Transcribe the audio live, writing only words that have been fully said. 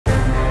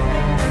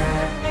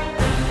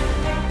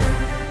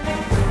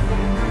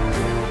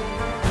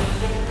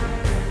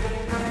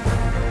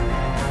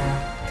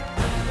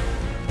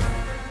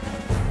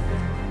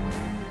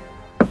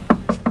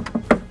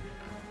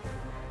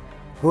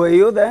Who are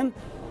you then?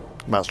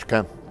 Master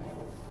Ken.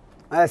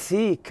 I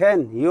see,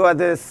 Ken. You are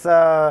this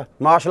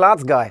martial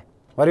arts guy.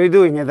 What are you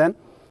doing here then?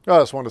 I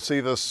just wanted to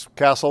see this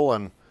castle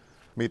and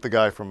meet the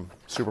guy from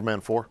Superman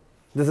 4.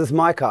 This is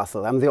my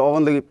castle. I'm the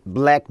only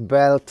black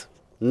belt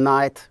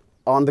knight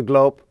on the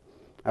globe.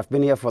 I've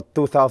been here for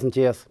 2,000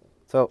 years.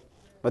 So,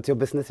 what's your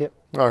business here?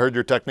 I heard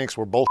your techniques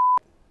were bull.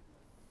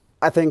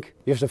 I think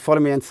you should follow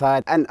me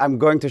inside, and I'm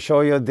going to show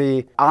you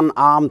the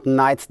unarmed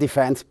knight's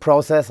defense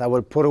process. I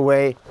will put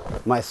away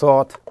my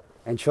sword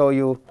and show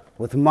you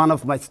with one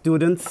of my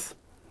students.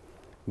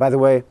 By the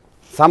way,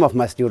 some of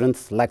my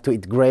students like to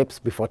eat grapes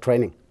before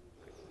training.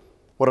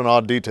 What an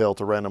odd detail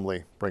to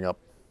randomly bring up.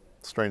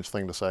 Strange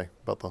thing to say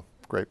about the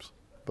grapes,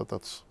 but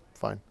that's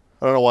fine.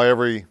 I don't know why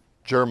every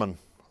German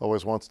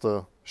always wants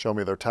to show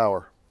me their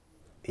tower.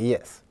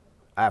 Yes,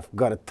 I've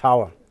got a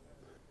tower.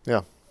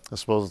 Yeah, I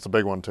suppose it's a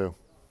big one too.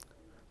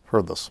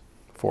 Heard this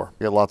before.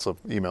 I get lots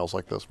of emails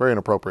like this. Very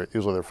inappropriate.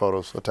 Usually they're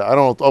photos. I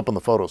don't open the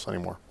photos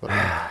anymore. But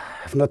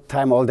I've not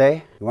time all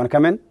day. You want to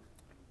come in?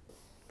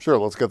 Sure,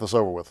 let's get this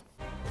over with.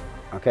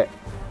 Okay,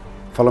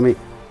 follow me.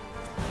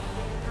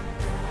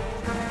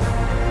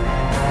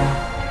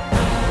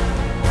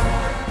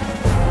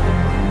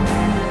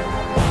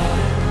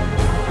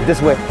 This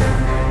way.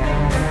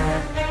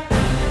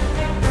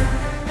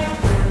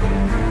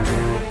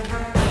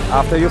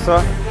 After you,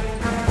 sir.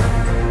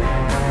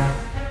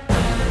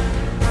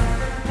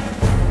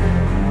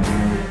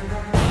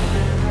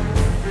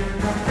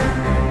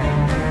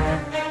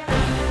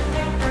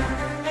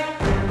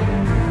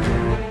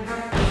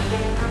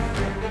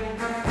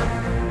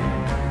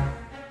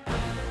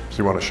 So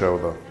you want to show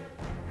the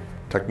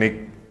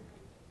technique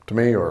to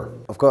me, or?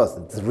 Of course,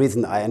 it's the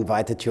reason I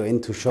invited you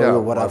in to show you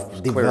what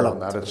I've developed. Clear on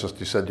that. It's just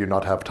you said you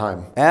not have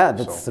time. Yeah,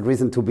 that's the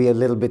reason to be a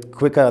little bit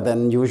quicker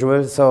than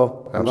usual.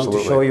 So I'm going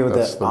to show you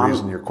that's the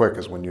reason you're quick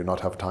is when you not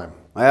have time.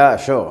 Yeah,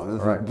 sure.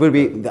 Right. It will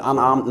be the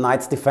unarmed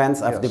knight's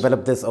defense. I've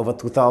developed this over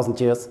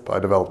 2,000 years. I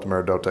developed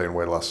Ameri-Do-Te in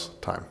way less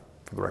time,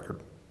 for the record.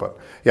 But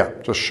yeah,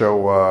 just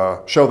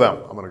show them.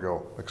 I'm going to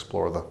go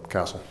explore the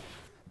castle.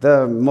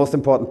 The most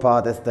important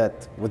part is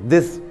that with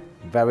this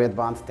very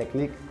advanced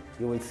technique,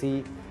 you will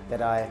see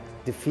that I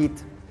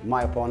defeat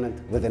my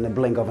opponent within a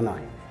blink of an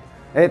eye.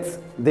 It's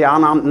the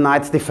unarmed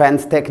knight's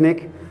defense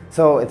technique,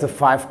 so it's a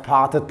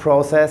 5-parted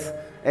process.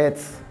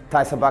 It's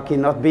Taisabaki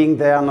not being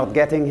there, not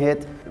getting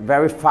hit,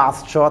 very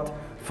fast shot,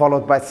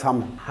 followed by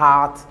some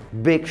hard,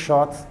 big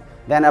shots.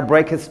 Then I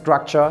break his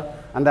structure,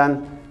 and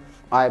then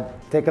I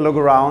take a look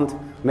around,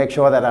 make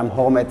sure that I'm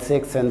home at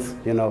 6 since,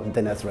 you know,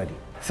 dinner's ready.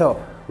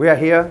 So, we are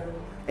here.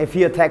 If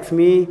he attacks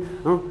me,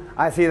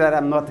 I see that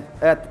I'm not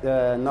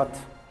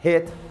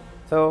hit.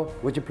 So,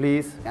 would you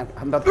please?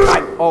 I'm not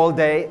fine all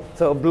day,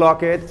 so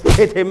block it.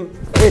 Hit him,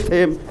 hit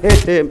him,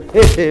 hit him,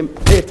 hit him,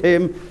 hit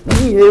him,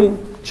 knee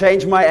him,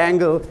 change my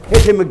angle,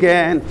 hit him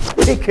again,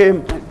 kick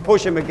him, and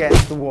push him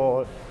against the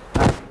wall.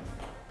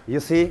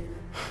 You see?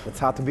 It's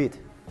hard to beat.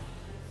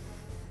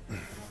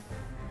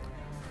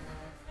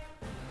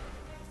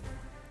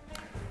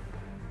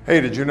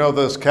 Hey, did you know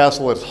this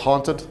castle is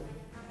haunted?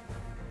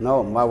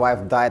 No, my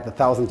wife died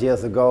 1,000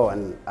 years ago,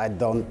 and I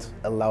don't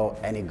allow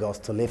any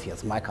ghost to live here.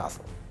 It's my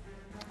castle.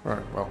 All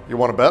right, well, you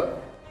want to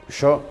bet?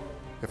 Sure.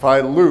 If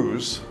I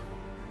lose,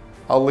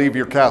 I'll leave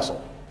your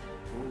castle.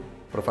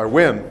 But if I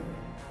win,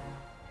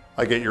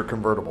 I get your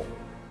convertible.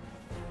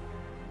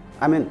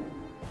 I'm in.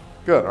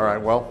 Good, all right,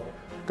 well,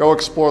 go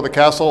explore the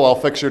castle, I'll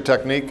fix your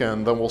technique,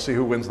 and then we'll see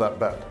who wins that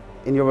bet.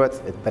 In your words,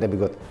 it better be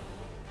good.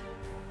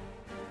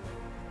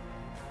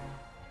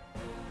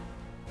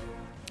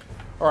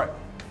 All right,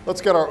 let's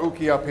get our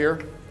Uki up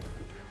here.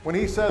 When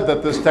he said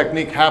that this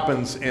technique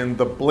happens in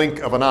the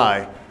blink of an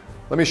eye,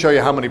 let me show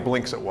you how many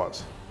blinks it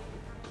was.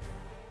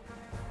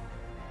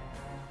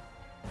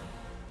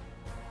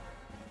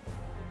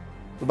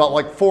 About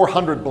like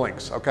 400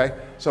 blinks, okay?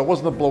 So it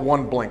wasn't the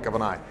one blink of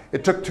an eye.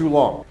 It took too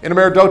long. In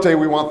Ameri-Do-Te,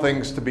 we want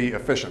things to be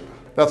efficient.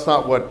 That's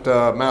not what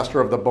Master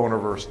of the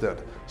Bonerverse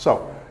did.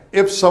 So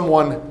if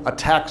someone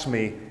attacks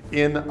me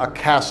in a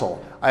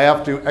castle, I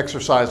have to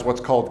exercise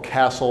what's called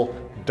castle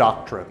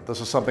doctrine.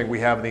 This is something we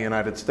have in the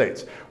United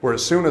States, where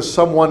as soon as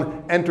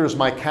someone enters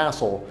my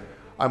castle,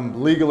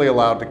 I'm legally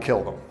allowed to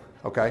kill them,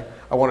 okay?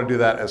 I want to do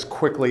that as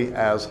quickly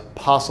as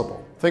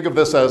possible. Think of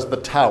this as the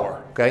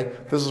tower, okay?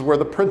 This is where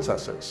the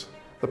princess is.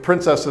 The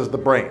princess is the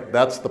brain,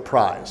 that's the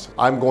prize.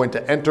 I'm going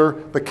to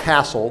enter the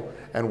castle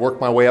and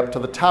work my way up to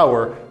the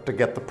tower to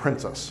get the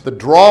princess. The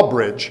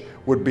drawbridge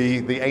would be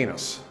the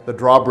anus. The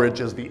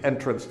drawbridge is the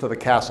entrance to the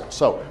castle.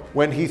 So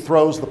when he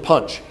throws the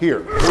punch,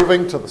 here,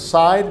 moving to the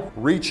side,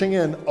 reaching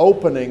in,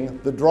 opening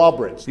the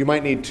drawbridge. You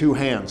might need 2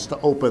 hands to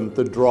open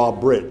the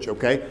drawbridge,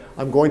 okay?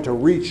 I'm going to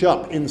reach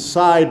up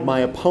inside my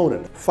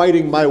opponent,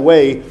 fighting my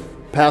way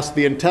past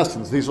the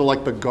intestines. These are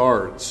like the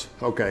guards,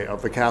 okay,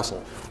 of the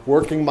castle.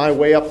 Working my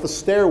way up the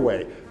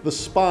stairway, the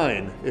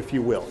spine, if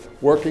you will.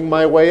 Working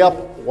my way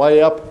up,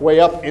 way up, way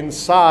up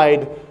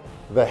inside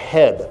the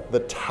head,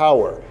 the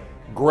tower.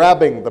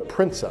 Grabbing the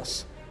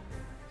princess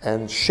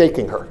and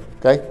shaking her,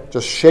 okay?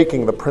 Just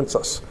shaking the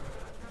princess.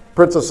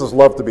 Princesses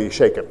love to be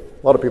shaken.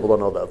 A lot of people don't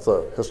know that. It's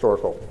a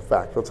historical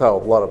fact. That's how a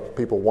lot of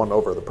people won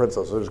over the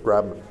princesses. They just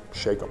grab them and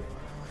shake them.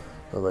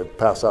 And they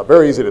pass out.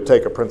 Very easy to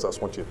take a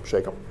princess once you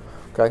shake them.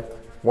 Okay?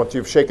 Once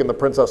you've shaken the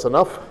princess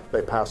enough,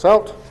 they pass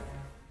out.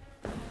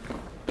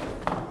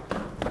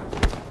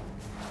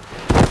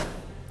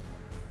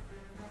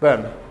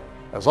 Then,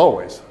 as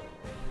always,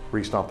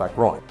 re-stomp that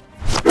groin.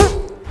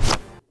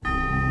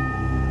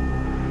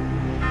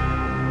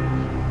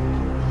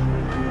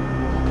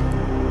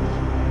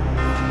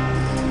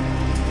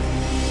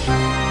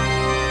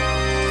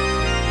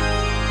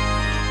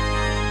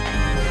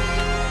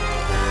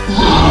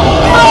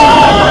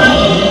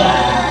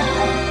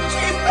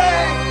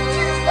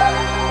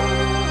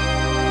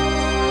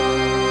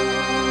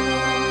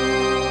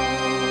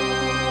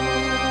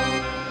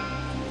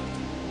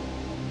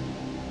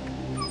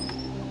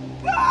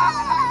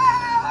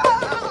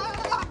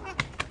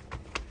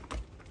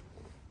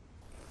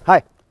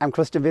 Hi, I'm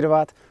Christian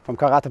Wedewardt from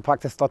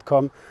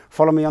karatepractice.com.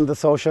 Follow me on the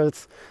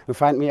socials. You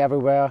find me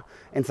everywhere,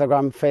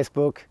 Instagram,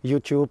 Facebook,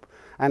 YouTube,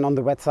 and on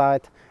the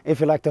website. If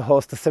you'd like to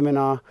host a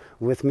seminar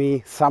with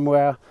me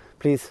somewhere,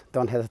 please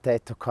don't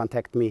hesitate to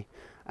contact me.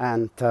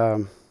 And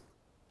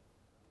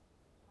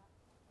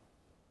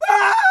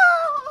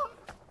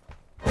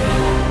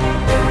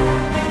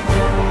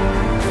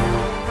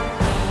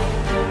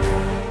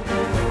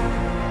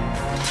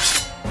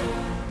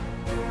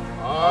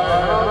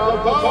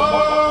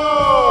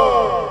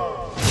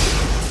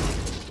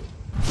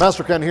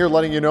Master Ken here,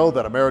 letting you know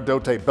that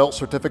Ameri-Do-Te Belt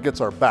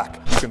Certificates are back.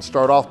 You can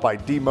start off by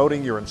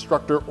demoting your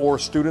instructor or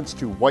students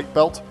to white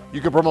belt.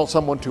 You can promote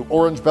someone to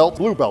orange belt,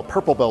 blue belt,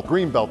 purple belt,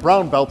 green belt,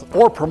 brown belt,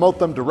 or promote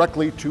them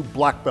directly to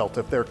black belt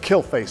if their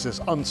kill face is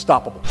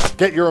unstoppable.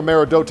 Get your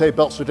Ameri-Do-Te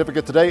Belt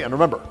Certificate today, and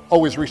remember,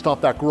 always re-stomp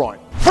that groin.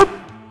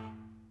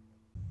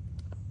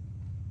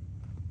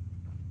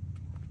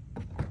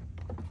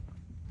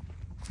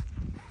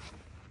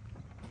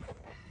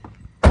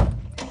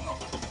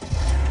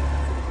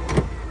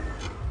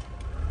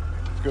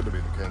 It's good to be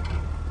the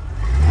king.